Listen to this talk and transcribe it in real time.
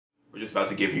just about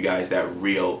to give you guys that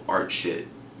real art shit.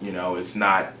 You know, it's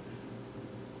not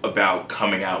about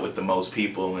coming out with the most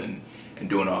people and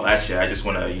doing all that shit. I just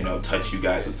want to, you know, touch you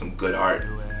guys with some good art.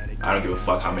 I don't give a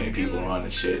fuck how many people are on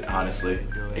this shit, honestly.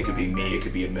 It could be me, it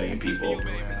could be a million people.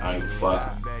 I don't give a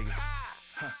fuck.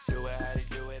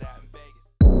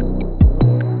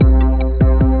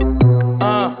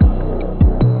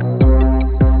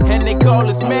 And they call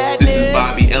us madness. This is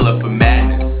Bobby Illah for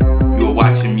Madness. You are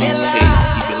watching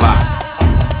MUSECHASE. Keep it locked.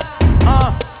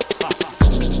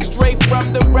 Straight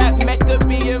from the rap mecca,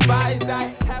 be advised. I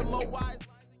have more wise.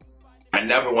 I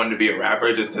never wanted to be a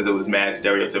rapper just because it was mad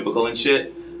stereotypical and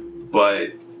shit.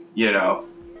 But, you know,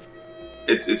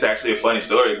 it's actually a funny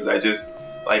story because I just,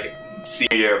 like,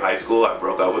 senior year of high school, I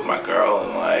broke up with my girl,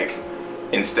 and, like,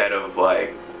 instead of,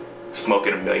 like,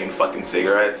 smoking a million fucking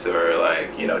cigarettes or,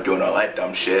 like, you know, doing all that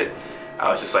dumb shit, I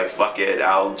was just like, fuck it,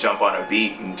 I'll jump on a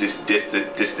beat and just diss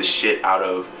the shit out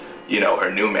of, you know, her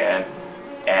new man.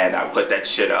 And I put that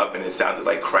shit up and it sounded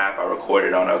like crap. I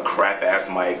recorded on a crap ass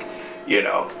mic, you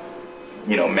know,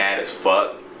 mad as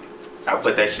fuck. I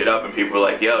put that shit up and people were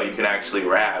like, yo, you can actually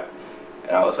rap.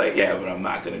 And I was like, yeah, but I'm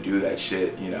not gonna do that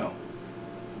shit, you know.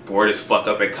 Bored as fuck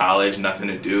up at college, nothing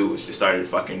to do. Just started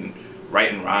fucking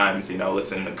writing rhymes, you know,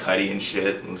 listening to Cuddy and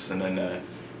shit, listening to,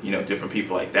 you know, different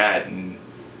people like that, and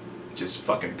just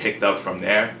fucking picked up from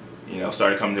there. You know,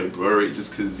 started coming to the brewery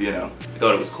just cause, you know, I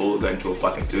thought it was cool to go into a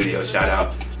fucking studio. Shout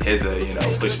out Hizza, you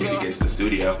know, pushed me to get into the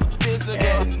studio.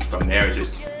 And from there it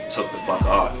just took the fuck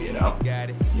off, you know.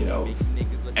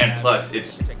 And plus,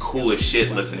 it's cool as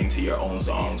shit listening to your own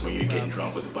songs when you're getting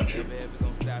drunk with a bunch of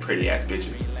pretty ass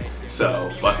bitches.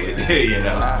 So, fuck it, you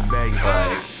know. Like,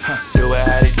 Do it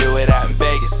how they do it out in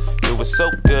Vegas. Do it so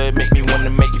good, make me wanna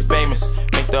make you famous.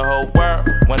 Make the whole world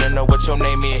wanna know what your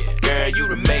name is. Girl, you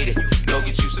done made it. Go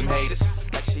get you some haters.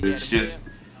 it's just,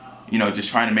 you know, just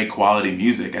trying to make quality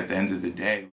music at the end of the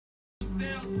day.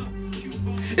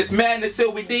 It's madness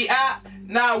till we die.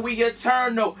 Now we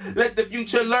eternal. Let the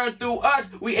future learn through us.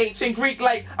 We ancient Greek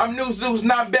like I'm new Zeus,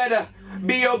 not better.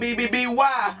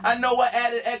 B-O-B-B-B-Y. I know I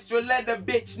added extra letter,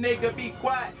 bitch, nigga, be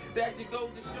quiet. That you go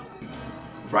to show.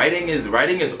 Writing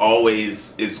is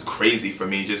always crazy for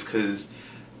me just because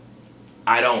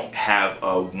I don't have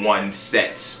a one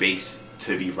set space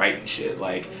to be writing shit.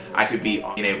 Like, I could be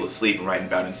being able to sleep and writing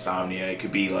about insomnia. It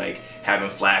could be like having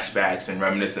flashbacks and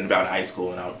reminiscing about high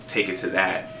school, and I'll take it to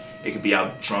that. It could be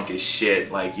out drunk as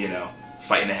shit, like, you know,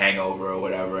 fighting a hangover or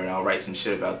whatever, and I'll write some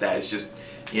shit about that. It's just,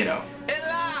 you know,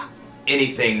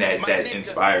 anything that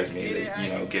inspires me, that, you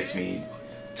know, gets me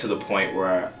to the point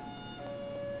where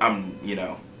I'm, you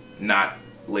know, not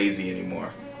lazy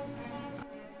anymore.